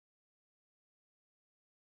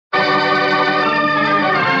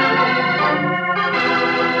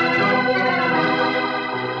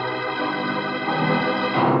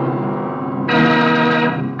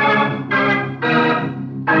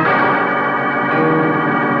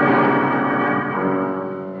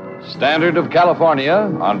Standard of California,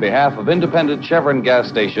 on behalf of independent Chevron gas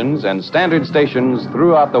stations and Standard stations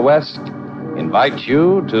throughout the West, invites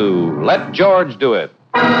you to Let George Do It.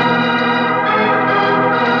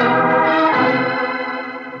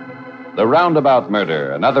 The Roundabout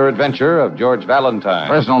Murder, another adventure of George Valentine.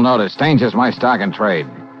 Personal notice, changes my stock and trade.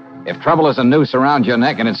 If trouble is a noose around your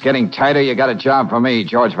neck and it's getting tighter, you got a job for me,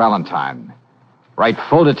 George Valentine. Write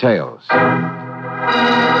full details.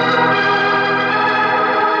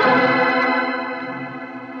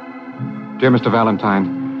 Dear Mr.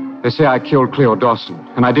 Valentine, they say I killed Cleo Dawson,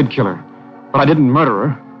 and I did kill her. But I didn't murder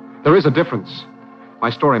her. There is a difference. My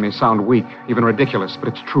story may sound weak, even ridiculous, but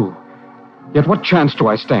it's true. Yet what chance do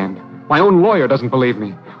I stand? My own lawyer doesn't believe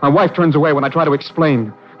me. My wife turns away when I try to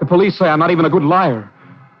explain. The police say I'm not even a good liar.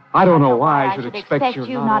 I don't know why I should expect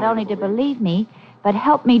you not only to believe me, but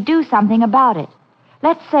help me do something about it.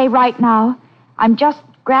 Let's say right now, I'm just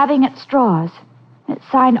grabbing at straws. It's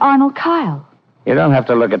signed Arnold Kyle. You don't have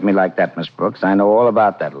to look at me like that, Miss Brooks. I know all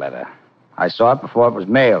about that letter. I saw it before it was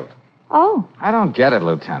mailed. Oh. I don't get it,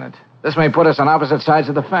 Lieutenant. This may put us on opposite sides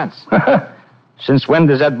of the fence. Since when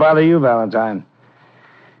does that bother you, Valentine?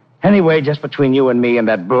 Anyway, just between you and me and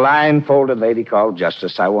that blindfolded lady called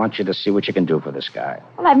Justice, I want you to see what you can do for this guy.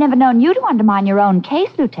 Well, I've never known you to undermine your own case,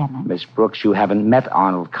 Lieutenant. Miss Brooks, you haven't met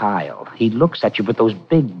Arnold Kyle. He looks at you with those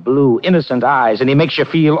big, blue, innocent eyes, and he makes you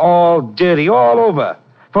feel all dirty all over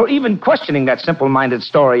for even questioning that simple-minded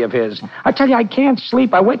story of his. I tell you, I can't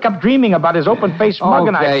sleep. I wake up dreaming about his open-faced mug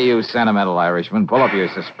and Okay, you sentimental Irishman. Pull up your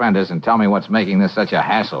suspenders and tell me what's making this such a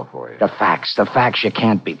hassle for you. The facts, you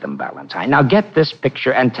can't beat them, Valentine. Now get this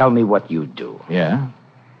picture and tell me what you do. Yeah?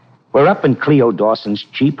 We're up in Cleo Dawson's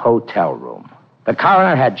cheap hotel room. The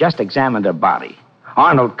coroner had just examined her body.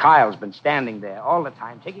 Arnold Kyle's been standing there all the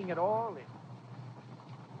time, taking it all in.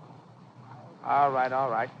 All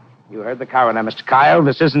right. You heard the coroner, Mr. Kyle.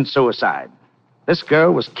 This isn't suicide. This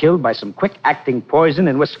girl was killed by some quick-acting poison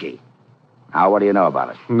in whiskey. Now, what do you know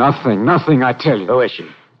about it? Nothing, I tell you. Who is she?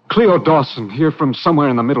 Cleo Dawson, here from somewhere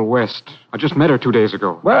in the Middle West. I just met her 2 days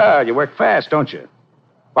ago. Well, you work fast, don't you?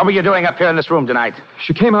 What were you doing up here in this room tonight?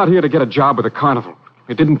 She came out here to get a job with a carnival.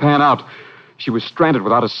 It didn't pan out. She was stranded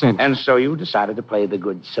without a cent. And so you decided to play the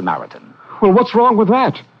Good Samaritan. Well, what's wrong with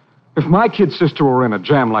that? If my kid sister were in a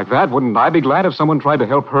jam like that, wouldn't I be glad if someone tried to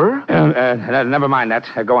help her? Never mind that.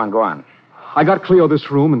 Go on. I got Cleo this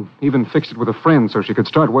room and even fixed it with a friend so she could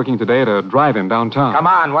start working today at a drive-in downtown. Come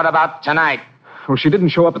on, what about tonight? Well, she didn't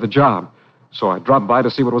show up at the job, so I dropped by to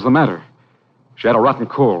see what was the matter. She had a rotten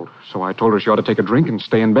cold, so I told her she ought to take a drink and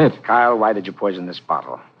stay in bed. Kyle, why did you poison this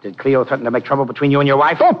bottle? Did Cleo threaten to make trouble between you and your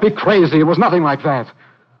wife? Don't be crazy. It was nothing like that.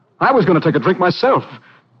 I was going to take a drink myself.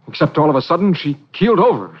 Except all of a sudden, she keeled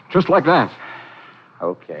over, just like that.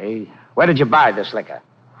 Okay. Where did you buy this liquor?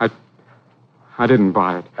 I didn't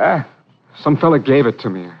buy it. Huh? Some fella gave it to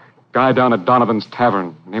me. A guy down at Donovan's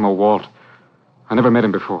Tavern, name of Walt. I never met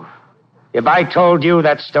him before. If I told you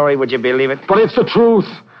that story, would you believe it? But it's the truth.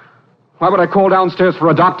 Why would I call downstairs for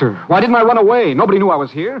a doctor? Why didn't I run away? Nobody knew I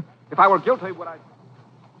was here. If I were guilty, would I...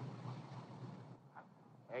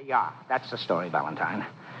 There you are. That's the story, Valentine.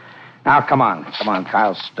 Now, come on,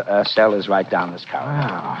 Kyle's cell is right down this corridor.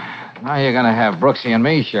 Well, now you're going to have Brooksy and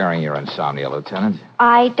me sharing your insomnia, Lieutenant.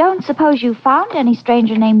 I don't suppose you found any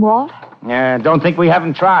stranger named Walt? Don't think we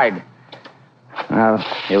haven't tried. Well,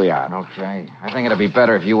 here we are. Okay. I think it'd be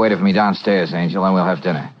better if you waited for me downstairs, Angel, and we'll have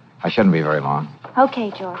dinner. I shouldn't be very long.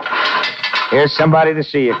 Okay, George. Here's somebody to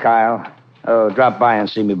see you, Kyle. Oh, drop by and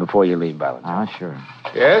see me before you leave, Valentine. Sure.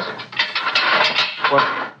 Yes?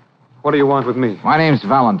 What do you want with me? My name's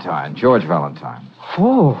Valentine, George Valentine.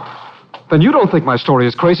 Oh, then you don't think my story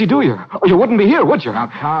is crazy, do you? Or you wouldn't be here, would you? Now,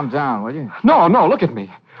 calm down, will you? No, look at me.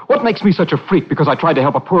 What makes me such a freak because I tried to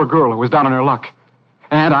help a poor girl who was down on her luck?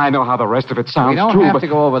 And I know how the rest of it sounds, We don't too, have to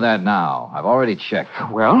go over that now. I've already checked.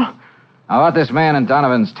 Well? How about this man in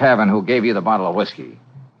Donovan's Tavern who gave you the bottle of whiskey?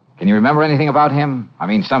 Can you remember anything about him? I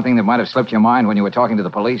mean, something that might have slipped your mind when you were talking to the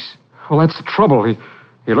police? Well, that's the trouble.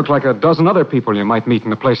 He looked like a dozen other people you might meet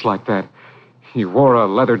in a place like that. He wore a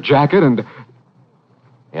leather jacket and...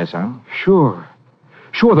 Yes, sir? Sure,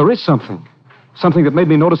 there is something. Something that made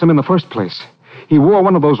me notice him in the first place. He wore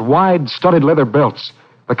one of those wide, studded leather belts.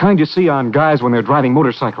 The kind you see on guys when they're driving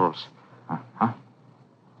motorcycles. Huh?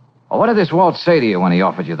 Well, what did this Walt say to you when he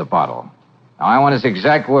offered you the bottle? Now, I want his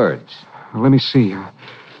exact words. Well, let me see.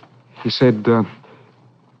 He said,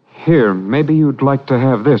 here, maybe you'd like to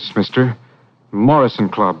have this, mister. Morrison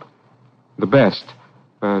Club. The best.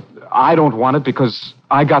 I don't want it because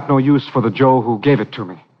I got no use for the Joe who gave it to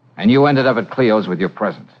me. And you ended up at Cleo's with your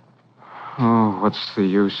present. Oh, what's the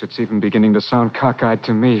use? It's even beginning to sound cockeyed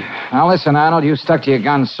to me. Now, listen, Arnold, you stuck to your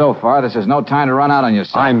guns so far. This is no time to run out on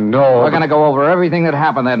yourself. I know. We're going to go over everything that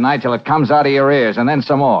happened that night till it comes out of your ears, and then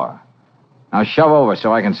some more. Now, shove over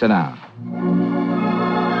so I can sit down.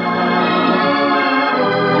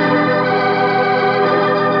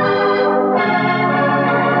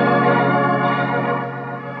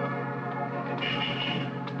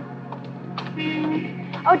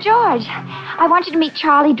 Oh, George, I want you to meet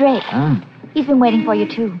Charlie Drake. Huh? He's been waiting for you,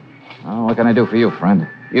 too. Oh, what can I do for you, friend?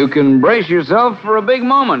 You can brace yourself for a big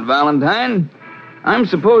moment, Valentine. I'm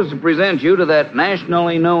supposed to present you to that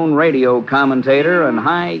nationally known radio commentator and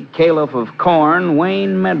high caliph of corn,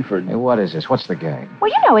 Wayne Medford. Hey, what is this? What's the gag?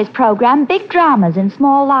 Well, you know his program, Big Dramas in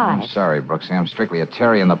Small I'm Lives. sorry, Brooksy. I'm strictly a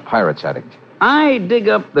Terry and the Pirates addict. I dig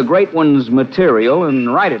up the great one's material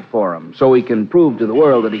and write it for him so he can prove to the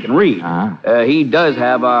world that he can read. Uh-huh. He does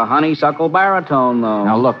have a honeysuckle baritone, though.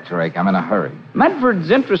 Now, look, Drake, I'm in a hurry.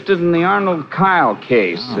 Medford's interested in the Arnold Kyle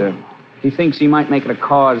case. He thinks he might make it a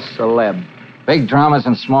cause celeb. Big dramas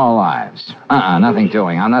and small lives. Nothing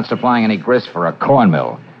doing. I'm not supplying any grist for a corn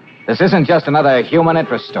mill. This isn't just another human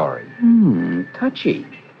interest story. Touchy.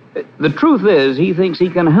 The truth is, he thinks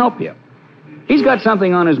he can help you. He's got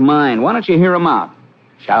something on his mind. Why don't you hear him out?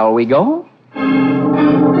 Shall we go?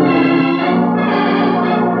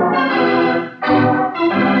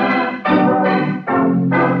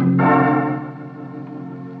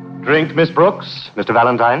 Drink, Miss Brooks, Mr.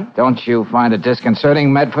 Valentine. Don't you find it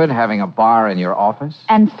disconcerting, Medford, having a bar in your office?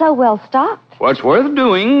 And so well stocked. What's worth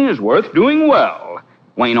doing is worth doing well.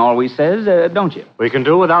 Wayne always says, don't you? We can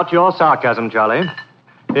do without your sarcasm, Charlie.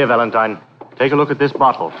 Here, Valentine, take a look at this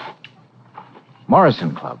bottle.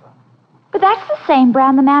 Morrison Club. But that's the same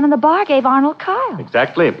brand the man in the bar gave Arnold Kyle.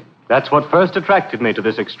 Exactly. That's what first attracted me to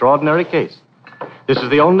this extraordinary case. This is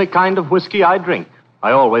the only kind of whiskey I drink.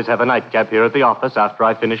 I always have a nightcap here at the office after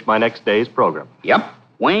I finish my next day's program. Yep.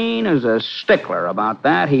 Wayne is a stickler about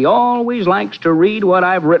that. He always likes to read what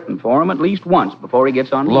I've written for him at least once before he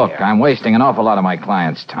gets on the Look, air. I'm wasting an awful lot of my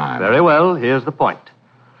clients' time. Very well, here's the point.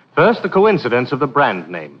 First, the coincidence of the brand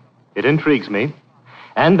name. It intrigues me.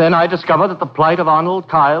 And then I discover that the plight of Arnold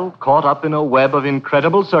Kyle, caught up in a web of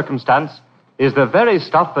incredible circumstance, is the very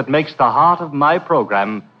stuff that makes the heart of my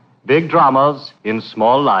program, Big Dramas in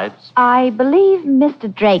Small Lives. I believe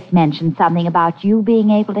Mr. Drake mentioned something about you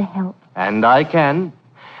being able to help. And I can.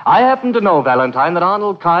 I happen to know, Valentine, that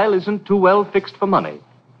Arnold Kyle isn't too well fixed for money.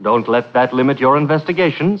 Don't let that limit your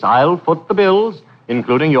investigations. I'll foot the bills,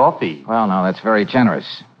 including your fee. Well, now, that's very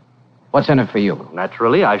generous. What's in it for you?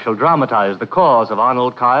 Naturally, I shall dramatize the cause of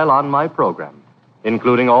Arnold Kyle on my program,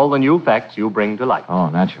 including all the new facts you bring to light. Oh,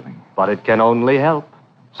 naturally. But it can only help.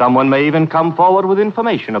 Someone may even come forward with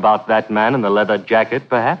information about that man in the leather jacket,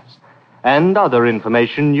 perhaps, and other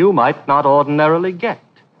information you might not ordinarily get.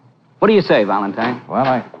 What do you say, Valentine?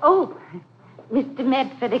 Well, Oh, Mr.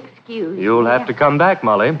 Medford, excuse me. You'll have to come back,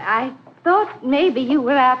 Molly. I thought maybe you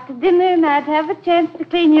were out to dinner and I'd have a chance to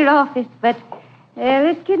clean your office, but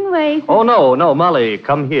it can wait. Oh, no, Molly,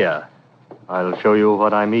 come here. I'll show you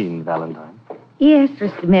what I mean, Valentine. Yes,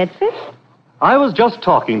 Mr. Medford. I was just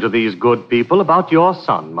talking to these good people about your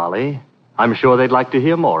son, Molly. I'm sure they'd like to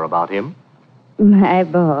hear more about him. My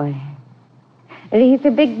boy. He's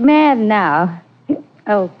a big man now.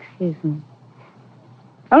 Oh, excuse me.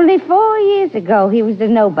 Only 4 years ago, he was a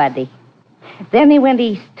nobody. Then he went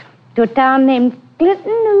east to a town named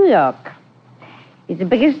Clinton, New York. He's the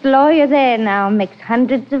biggest lawyer there now, makes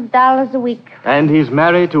hundreds of dollars a week. And he's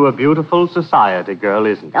married to a beautiful society girl,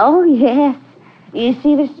 isn't he? Oh, yes. You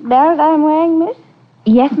see this belt I'm wearing, miss?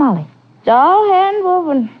 Yes, Molly. It's all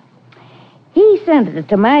hand-woven. He sent it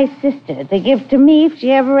to my sister to give to me if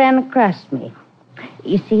she ever ran across me.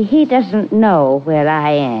 You see, he doesn't know where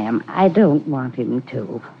I am. I don't want him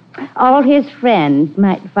to. All his friends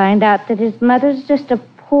might find out that his mother's just a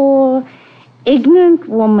poor, ignorant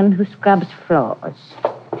woman who scrubs floors.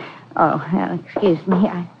 Oh, well, excuse me.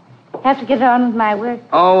 I have to get on with my work.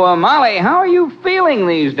 Oh, Molly, how are you feeling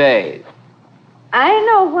these days? I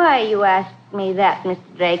know why you asked me that,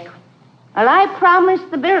 Mr. Drake. Well, I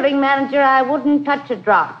promised the building manager I wouldn't touch a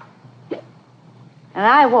drop. And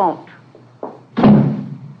I won't.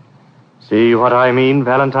 See what I mean,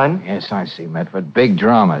 Valentine? yes, I see, Medford. Big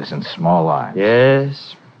dramas and small lives.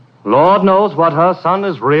 Yes. Lord knows what her son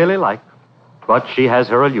is really like. But she has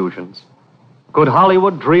her illusions. Could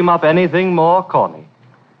Hollywood dream up anything more corny?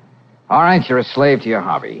 All right, you're a slave to your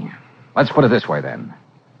hobby. Let's put it this way, then.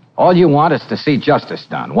 All you want is to see justice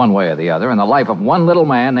done, one way or the other, in the life of one little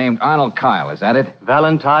man named Arnold Kyle. Is that it?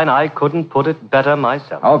 Valentine, I couldn't put it better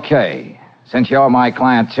myself. Okay. Since you're my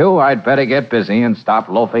client, too, I'd better get busy and stop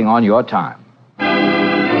loafing on your time.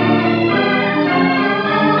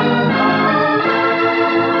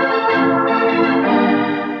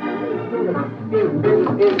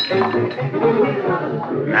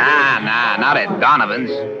 Nah, not at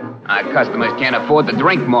Donovan's. Our customers can't afford to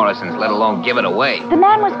drink Morrison's, let alone give it away. The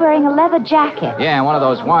man was wearing a leather jacket. Yeah, and one of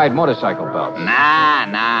those wide motorcycle belts.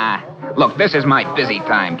 Nah. Look, this is my busy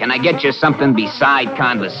time. Can I get you something beside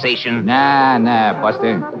conversation? Nah,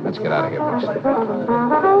 Buster. Let's get out of here, Brooks.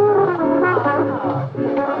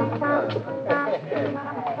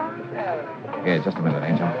 Here, just a minute,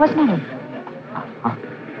 Angel. What's the matter?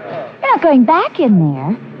 You're not going back in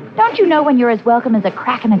there. Don't you know when you're as welcome as a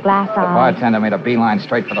crack in a glass eye? The bartender made a beeline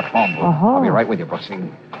straight for the phone booth. Oh. I'll be right with you,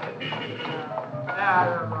 Brooksy.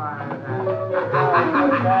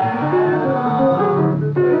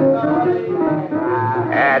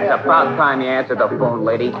 It's about time you answered the phone,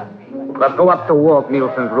 lady. Let's go up to Walt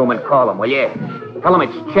Nielsen's room and call him, will you? Tell him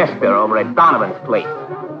it's Chester over at Donovan's place.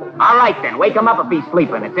 All right, then. Wake him up if he's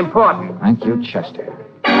sleeping. It's important. Thank you, Chester.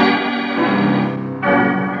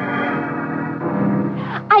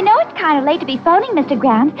 I know it's kind of late to be phoning, Mr.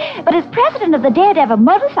 Grant, but as president of the Daredevil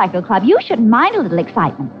Motorcycle Club, you shouldn't mind a little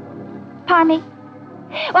excitement. Pardon me?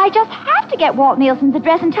 Well, I just have to get Walt Nielsen's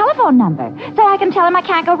address and telephone number so I can tell him I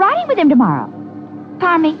can't go riding with him tomorrow.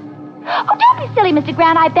 Pardon me? Oh, don't be silly, Mr.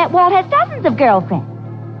 Grant. I bet Walt has dozens of girlfriends.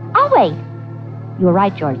 I'll wait. You were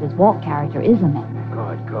right, George. This Walt character is a man.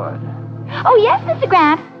 Good. Oh, yes, Mr.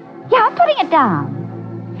 Grant. Yeah, I'm putting it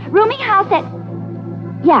down. Rooming house at...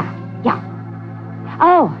 Yeah.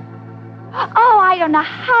 Oh, I don't know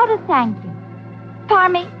how to thank you.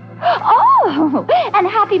 Pardon me? Oh, and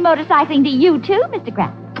happy motorcycling to you, too, Mr.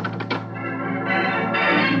 Grant.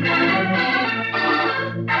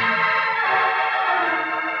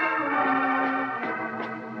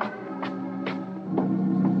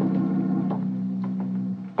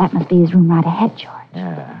 That must be his room right ahead, George.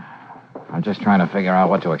 Yeah. I'm just trying to figure out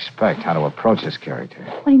what to expect, how to approach this character.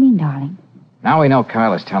 What do you mean, darling? Now we know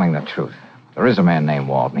Kyle is telling the truth. There is a man named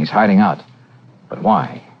Walt, and he's hiding out. But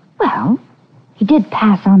why? Well, he did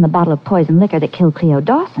pass on the bottle of poison liquor that killed Cleo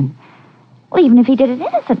Dawson. Well, even if he did it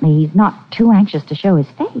innocently, he's not too anxious to show his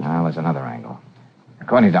face. Well, there's another angle.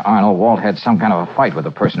 According to Arnold, Walt had some kind of a fight with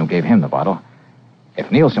the person who gave him the bottle.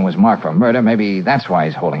 If Nielsen was marked for murder, maybe that's why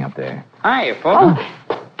he's holding up there. Hiya, folks.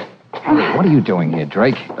 Hey, what are you doing here,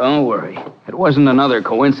 Drake? Don't worry. It wasn't another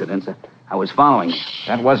coincidence. I was following you.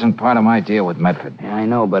 That wasn't part of my deal with Medford. Yeah, I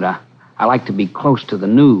know, but I like to be close to the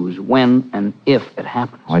news when and if it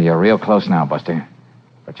happens. Well, you're real close now, Buster.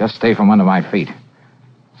 But just stay from under my feet.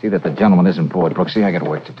 See that the gentleman isn't bored, Brooksy. I got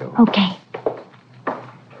work to do. Okay.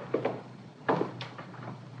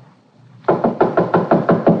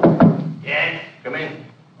 Yes, come in.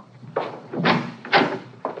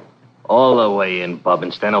 All the way in, Bub,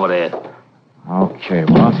 and stand over there. Okay,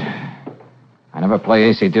 Walt. I never play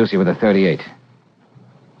AC-doocy with a .38.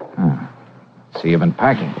 Huh. So you've been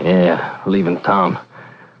packing? Yeah, leaving town.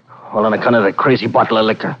 All on account of that crazy bottle of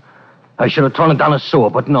liquor. I should have thrown it down the sewer,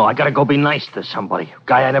 but no, I gotta go be nice to somebody. A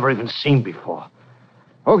guy I never even seen before.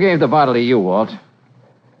 Who gave the bottle to you, Walt?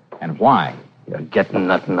 And why? You're getting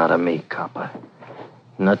nothing out of me, copper.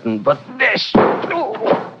 Nothing but this.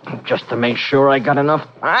 Just to make sure I got enough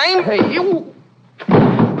time. Hey, you.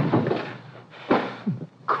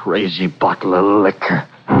 Crazy bottle of liquor.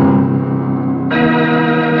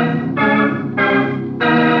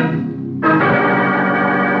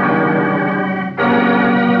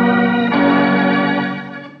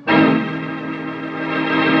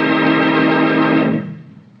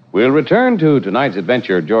 We'll return to tonight's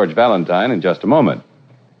adventure of George Valentine in just a moment.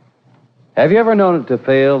 Have you ever known it to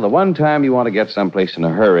fail? The one time you want to get someplace in a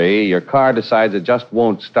hurry, your car decides it just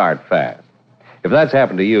won't start fast. If that's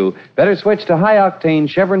happened to you, better switch to high-octane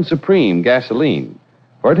Chevron Supreme gasoline,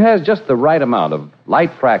 for it has just the right amount of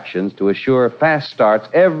light fractions to assure fast starts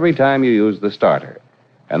every time you use the starter.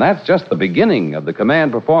 And that's just the beginning of the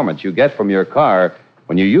command performance you get from your car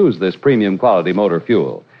when you use this premium quality motor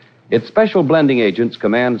fuel. Its special blending agents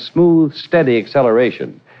command smooth, steady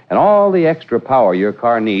acceleration and all the extra power your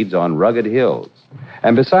car needs on rugged hills.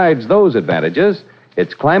 And besides those advantages,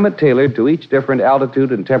 it's climate-tailored to each different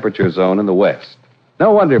altitude and temperature zone in the West.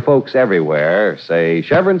 No wonder folks everywhere say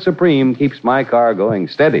Chevron Supreme keeps my car going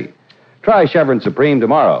steady. Try Chevron Supreme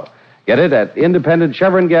tomorrow. Get it at independent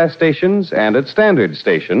Chevron gas stations and at standard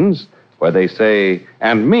stations where they say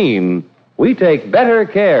and mean, we take better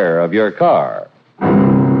care of your car.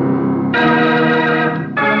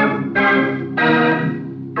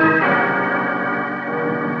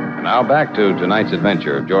 Now back to tonight's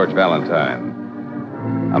adventure of George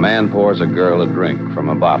Valentine. A man pours a girl a drink from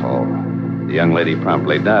a bottle. The young lady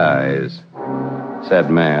promptly dies. Said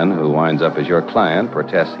man, who winds up as your client,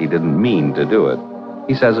 protests he didn't mean to do it.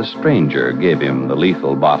 He says a stranger gave him the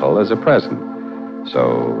lethal bottle as a present.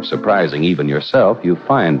 So, surprising even yourself, you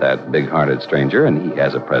find that big-hearted stranger, and he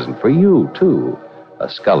has a present for you, too. A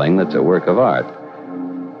sculling that's a work of art.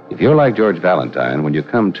 If you're like George Valentine, when you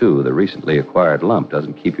come to, the recently acquired lump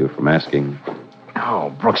doesn't keep you from asking...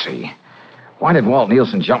 Oh, Brooksy. Why did Walt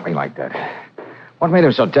Nielsen jump me like that? What made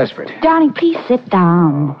him so desperate? Darling, please sit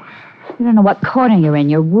down. You don't know what corner you're in.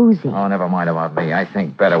 You're woozy. Oh, never mind about me. I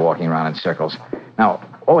think better walking around in circles. Now,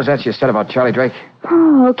 what was that you said about Charlie Drake?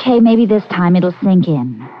 Oh, okay, maybe this time it'll sink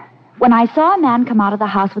in. When I saw a man come out of the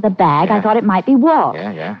house with a bag, Yeah. I thought it might be Walt.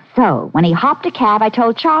 Yeah. So, when he hopped a cab, I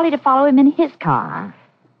told Charlie to follow him in his car.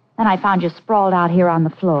 Then I found you sprawled out here on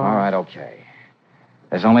the floor. All right, okay.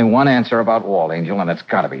 There's only one answer about Walt, Angel, and it's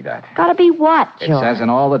got to be that. Gotta be what, It George? says in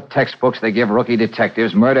all the textbooks they give rookie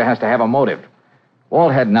detectives, murder has to have a motive.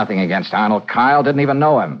 Walt had nothing against Arnold. Kyle didn't even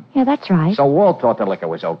know him. Yeah, that's right. So Walt thought the liquor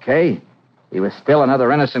was okay. He was still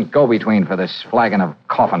another innocent go-between for this flagon of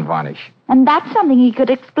coffin varnish. And that's something he could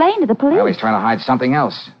explain to the police. Well, he's trying to hide something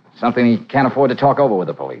else. Something he can't afford to talk over with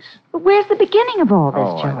the police. But where's the beginning of all this,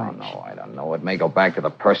 Oh, George? I don't know. It may go back to the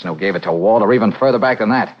person who gave it to Walt, or even further back than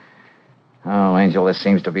that. Oh, Angel, this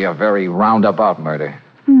seems to be a very roundabout murder.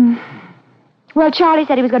 Well, Charlie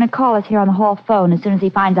said he was going to call us here on the hall phone as soon as he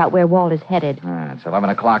finds out where Walt is headed. It's 11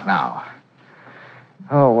 o'clock now.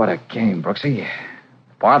 Oh, what a game, Brooksy.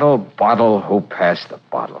 Bottle, who passed the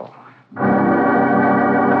bottle?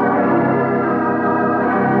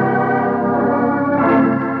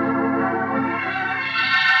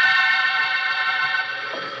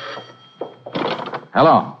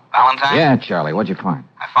 Hello. Valentine? Yeah, Charlie, what'd you find?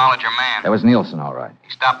 I followed your man. That was Nielsen, all right. He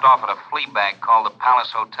stopped off at a flea bag called the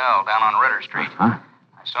Palace Hotel down on Ritter Street. Huh?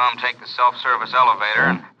 I saw him take the self-service elevator,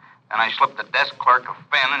 and then I slipped the desk clerk a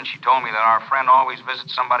fin, and she told me that our friend always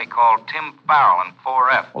visits somebody called Tim Farrell in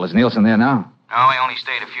 4F. Well, is Nielsen there now? No, he only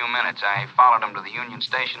stayed a few minutes. I followed him to the Union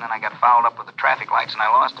Station, and I got fouled up with the traffic lights, and I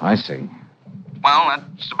lost him. I see. Well,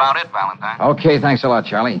 that's about it, Valentine. Okay, thanks a lot,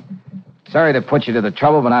 Charlie. Sorry to put you to the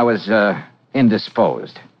trouble, but I was,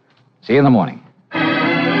 indisposed. See you in the morning.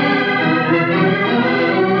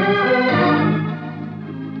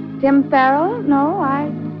 Tim Farrell? No, I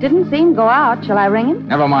didn't see him go out. Shall I ring him?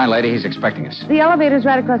 Never mind, lady. He's expecting us. The elevator's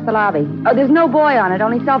right across the lobby. Oh, there's no boy on it.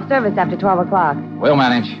 Only self-service after 12 o'clock. We'll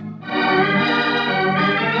manage.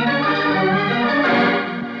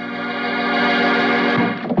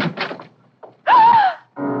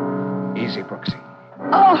 Easy, Brooksy.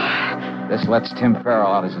 Oh! This lets Tim Farrell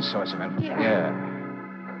out as a source of information.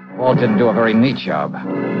 Yeah. Walt didn't do a very neat job,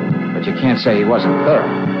 but you can't say he wasn't thorough.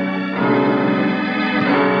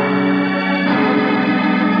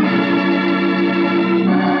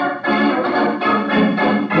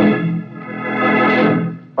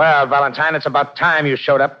 Well, Valentine, it's about time you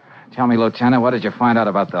showed up. Tell me, Lieutenant, what did you find out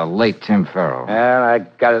about the late Tim Farrell? Well, I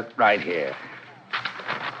got it right here.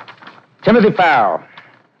 Timothy Farrell,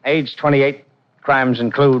 age 28. Crimes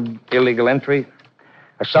include illegal entry,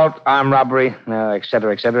 assault, armed robbery, et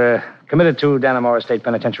cetera, et cetera. Committed to Dannemora State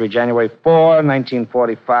Penitentiary January 4,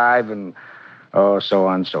 1945, and so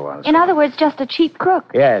on, so on. In other words, just a cheap crook.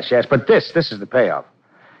 Yes, but this is the payoff.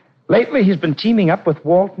 Lately, he's been teaming up with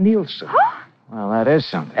Walt Nielsen. Well, that is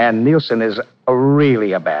something. And Nielsen is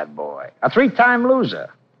really a bad boy. A 3-time loser.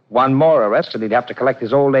 One more arrest, and he'd have to collect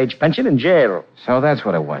his old age pension in jail. So that's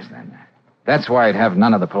what it was, then. That's why I'd have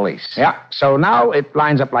none of the police. Yeah, so now it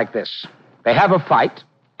lines up like this. They have a fight,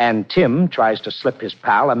 and Tim tries to slip his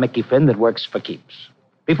pal a Mickey Finn that works for keeps.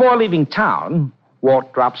 Before leaving town,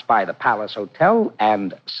 Walt drops by the Palace Hotel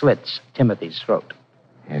and slits Timothy's throat.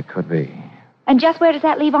 It could be. And just where does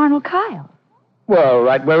that leave Arnold Kyle? Well,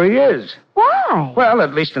 right where he is. Why? Well,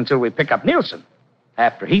 at least until we pick up Nielsen.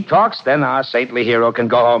 After he talks, then our saintly hero can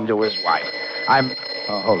go home to his wife.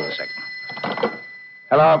 Oh, hold on a second.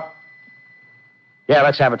 Hello? Yeah,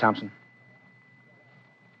 let's have it, Thompson.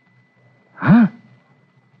 Huh?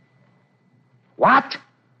 What?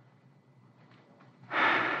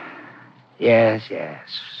 Yes,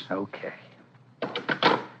 okay.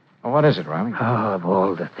 Well, what is it, Riley? Oh, of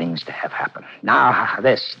all the things to have happen. Now,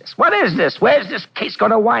 this. What is this? Where's this case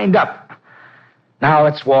going to wind up? Now,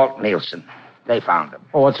 it's Walt Nielsen. They found him.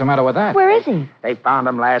 Well, what's the matter with that? Where is he? They found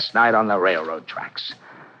him last night on the railroad tracks.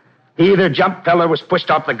 He either jumped or was pushed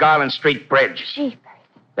off the Garland Street Bridge. Jeepers.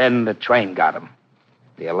 Then the train got him.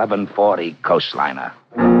 The 1140 coastliner.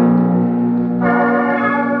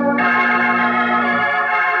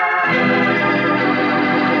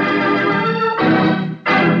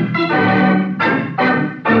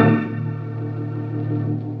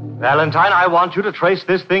 Valentine, I want you to trace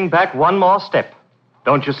this thing back one more step.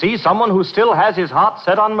 Don't you see? Someone who still has his heart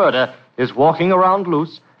set on murder is walking around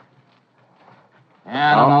loose.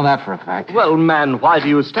 Yeah, I don't know that for a fact. Well, man, why do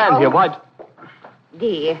you stand here? Why...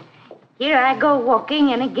 Dear, here I go walking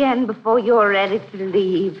in again before you're ready to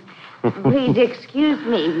leave. Please excuse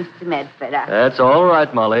me, Mr. Medford. That's all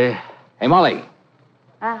right, Molly. Hey, Molly.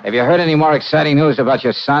 Have you heard any more exciting news about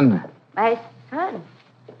your son? My son?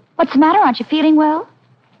 What's the matter? Aren't you feeling well?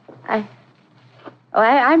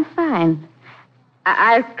 I'm fine.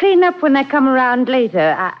 I'll clean up when I come around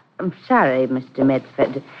later. I'm sorry, Mr.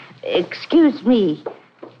 Medford. Excuse me.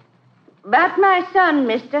 About my son,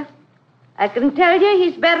 mister. I can tell you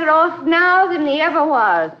he's better off now than he ever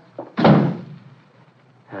was.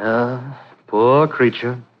 Poor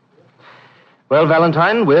creature. Well,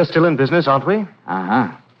 Valentine, we're still in business, aren't we?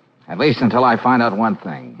 Uh-huh. At least until I find out one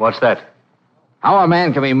thing. What's that? How a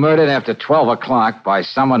man can be murdered after 12 o'clock by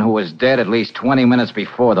someone who was dead at least 20 minutes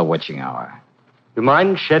before the witching hour. You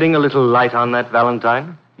mind shedding a little light on that,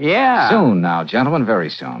 Valentine? Yeah. Soon now, gentlemen, very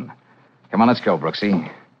soon. Come on, let's go,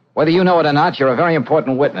 Brooksy. Whether you know it or not, you're a very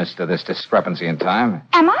important witness to this discrepancy in time.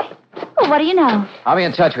 Am I? Well, what do you know? I'll be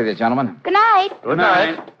in touch with you, gentlemen. Good night. Good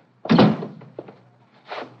night.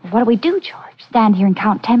 What do we do, George? Stand here and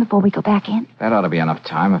count 10 before we go back in? That ought to be enough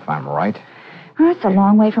time, if I'm right. Oh, it's a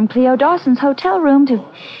long way from Cleo Dawson's hotel room to...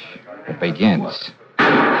 It begins.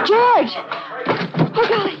 George! Oh,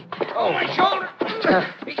 golly. Oh, my shoulder.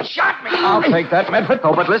 He shot me. I'll take that, Medford.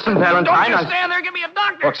 Oh, but listen, Valentine. Don't you stand there. Give me a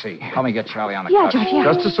doctor. Brooksy, help me get Charlie on the Yeah, couch. George,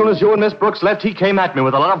 yeah. Just as soon as you and Miss Brooks left, he came at me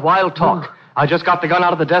with a lot of wild talk. I just got the gun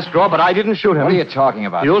out of the desk drawer, but I didn't shoot him. What are you talking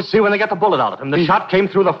about? You'll see when they get the bullet out of him. The shot came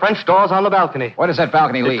through the French doors on the balcony. Where does that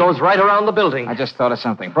balcony lead? It goes right around the building. I just thought of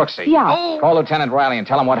something. Brooksy. Yeah. Call Lieutenant Riley and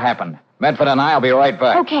tell him what happened. Medford and I'll be right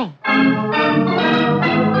back. Okay.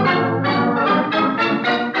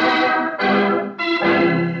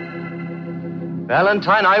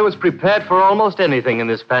 Valentine, I was prepared for almost anything in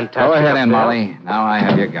this fantastic Go ahead, affair. Aunt Molly. Now I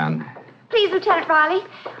have your gun. Please, Lieutenant Riley.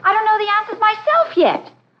 I don't know the answers myself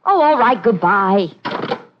yet. Oh, all right. Goodbye.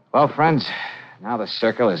 Well, friends, now the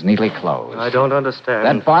circle is neatly closed. I don't understand.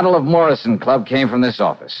 That bottle of Morrison Club came from this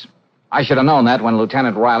office. I should have known that when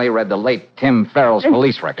Lieutenant Riley read the late Tim Farrell's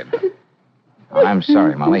police record. I'm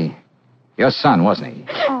sorry, Molly. Your son, wasn't he?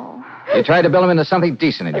 Oh. You tried to build him into something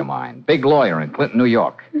decent in your mind. Big lawyer in Clinton, New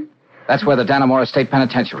York. That's where the Dannemora State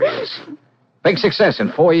Penitentiary is. Big success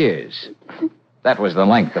in 4 years. That was the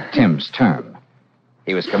length of Tim's term.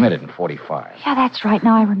 He was committed in 45. Yeah, that's right.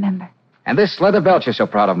 Now I remember. And this leather belt you're so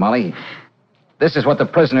proud of, Molly, this is what the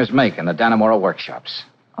prisoners make in the Dannemora workshops.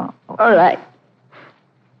 Oh, all right.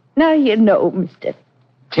 Now you know, mister.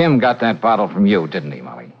 Tim got that bottle from you, didn't he,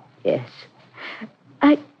 Molly? Yes.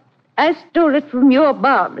 I stole it from your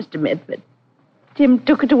bar, Mr. Medford. Tim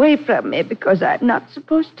took it away from me because I'm not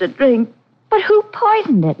supposed to drink. But who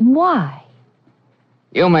poisoned it and why?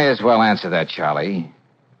 You may as well answer that, Charlie.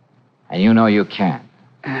 And you know you can.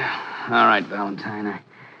 All right, Valentine.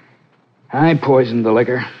 I poisoned the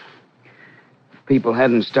liquor. If people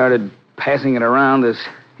hadn't started passing it around, this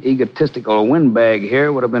egotistical windbag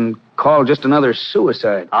here would have been called just another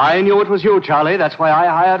suicide. I knew it was you, Charlie. That's why I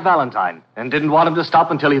hired Valentine. And didn't want him to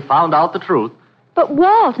stop until he found out the truth. But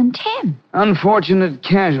Walt and Tim. Unfortunate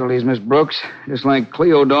casualties, Miss Brooks. Just like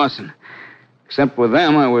Cleo Dawson. Except with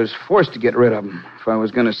them, I was forced to get rid of them if I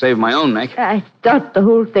was going to save my own neck. I thought the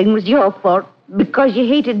whole thing was your fault because you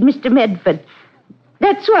hated Mr. Medford.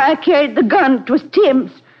 That's why I carried the gun. It was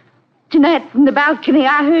Tim's. Tonight from the balcony,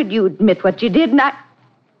 I heard you admit what you did, and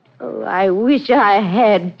I wish I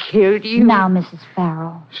had killed you. Now, Mrs.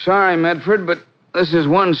 Farrell. Sorry, Medford, but this is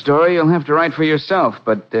one story you'll have to write for yourself.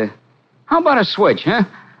 But how about a switch, huh?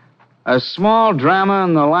 A small drama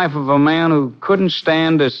in the life of a man who couldn't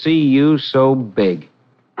stand to see you so big.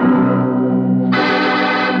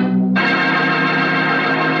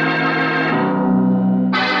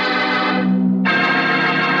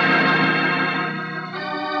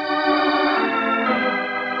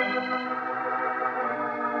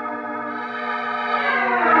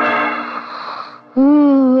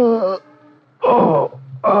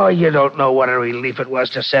 Oh, you don't know what a relief it was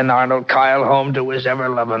to send Arnold Kyle home to his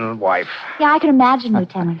ever-loving wife. Yeah, I can imagine,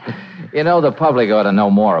 Lieutenant. You know, the public ought to know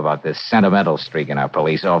more about this sentimental streak in our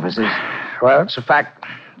police officers. Well, it's a fact.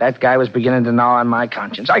 That guy was beginning to gnaw on my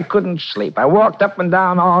conscience. I couldn't sleep. I walked up and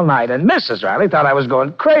down all night, and Mrs. Riley thought I was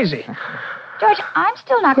going crazy. George, I'm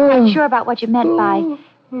still not quite sure about what you meant by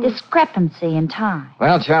discrepancy in time.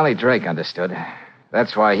 Well, Charlie Drake understood.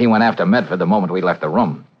 That's why he went after Medford the moment we left the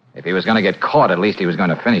room. If he was going to get caught, at least he was going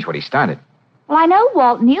to finish what he started. Well, I know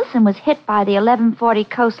Walt Nielsen was hit by the 1140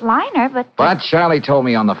 Coast Liner, but... But Charlie told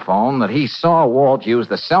me on the phone that he saw Walt use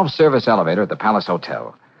the self-service elevator at the Palace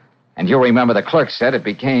Hotel. And you'll remember the clerk said it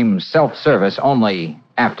became self-service only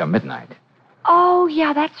after midnight. Oh,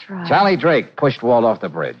 yeah, that's right. Charlie Drake pushed Walt off the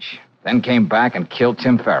bridge, then came back and killed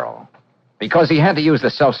Tim Farrell. Because he had to use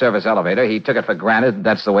the self-service elevator, he took it for granted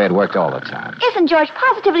that's the way it worked all the time. Isn't George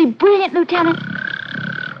positively brilliant, Lieutenant?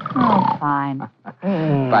 Oh, fine.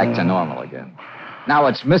 Back to normal again. Now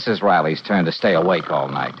it's Mrs. Riley's turn to stay awake all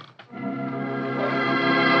night.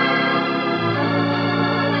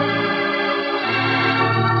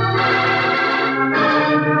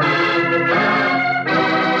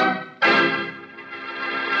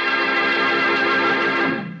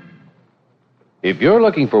 If you're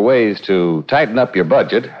looking for ways to tighten up your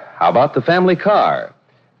budget, how about the family car?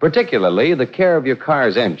 Particularly the care of your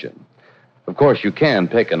car's engine. Of course, you can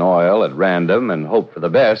pick an oil at random and hope for the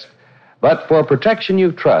best, but for protection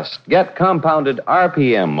you trust, get compounded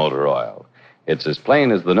RPM motor oil. It's as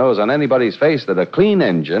plain as the nose on anybody's face that a clean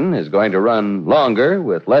engine is going to run longer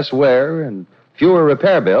with less wear and fewer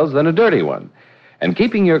repair bills than a dirty one. And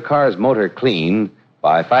keeping your car's motor clean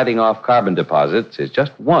by fighting off carbon deposits is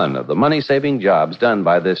just one of the money-saving jobs done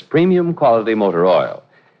by this premium quality motor oil.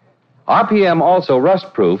 RPM also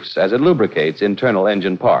rust-proofs as it lubricates internal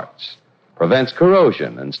engine parts, prevents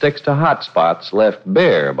corrosion, and sticks to hot spots left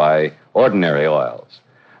bare by ordinary oils.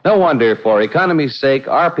 No wonder, for economy's sake,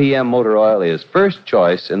 RPM motor oil is first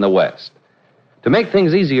choice in the West. To make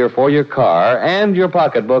things easier for your car and your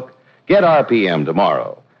pocketbook, get RPM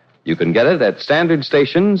tomorrow. You can get it at standard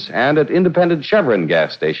stations and at independent Chevron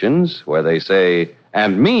gas stations where they say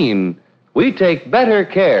and mean, we take better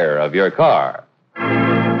care of your car.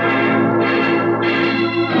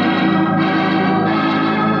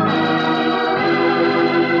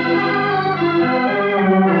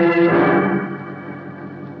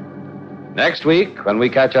 Next week, when we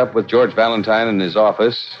catch up with George Valentine in his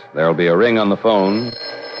office, there'll be a ring on the phone,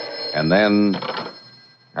 and then...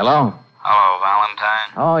 Hello? Hello,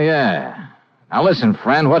 Valentine. Oh, yeah. Now listen,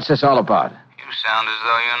 friend, what's this all about? You sound as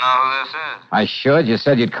though you know who this is. I should. You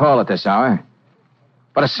said you'd call at this hour.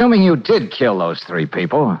 But assuming you did kill those 3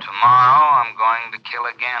 people... Tomorrow, I'm going to kill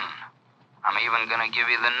again. I'm even going to give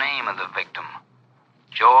you the name of the victim.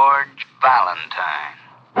 George Valentine.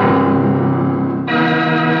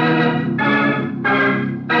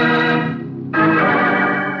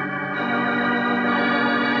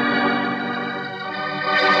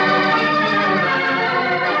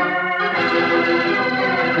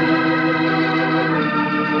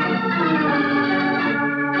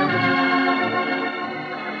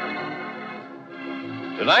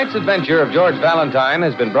 Tonight's adventure of George Valentine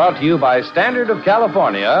has been brought to you by Standard of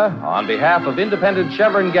California on behalf of independent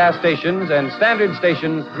Chevron gas stations and standard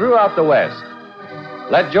stations throughout the West.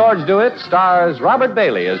 Let George Do It stars Robert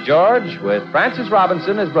Bailey as George with Francis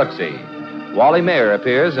Robinson as Brooksy. Wally Mayer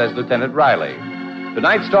appears as Lieutenant Riley.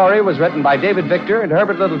 Tonight's story was written by David Victor and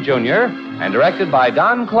Herbert Little, Jr. and directed by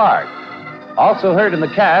Don Clark. Also heard in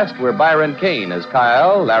the cast were Byron Kane as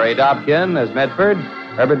Kyle, Larry Dobkin as Medford,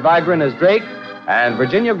 Herbert Vigran as Drake, and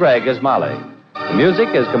Virginia Gregg as Molly. The music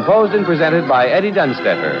is composed and presented by Eddie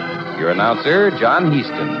Dunstetter. Your announcer, John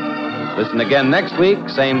Heaston. Listen again next week,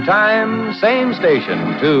 same time, same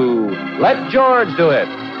station, to Let George Do It.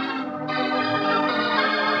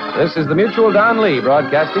 This is the Mutual Don Lee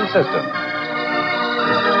Broadcasting System.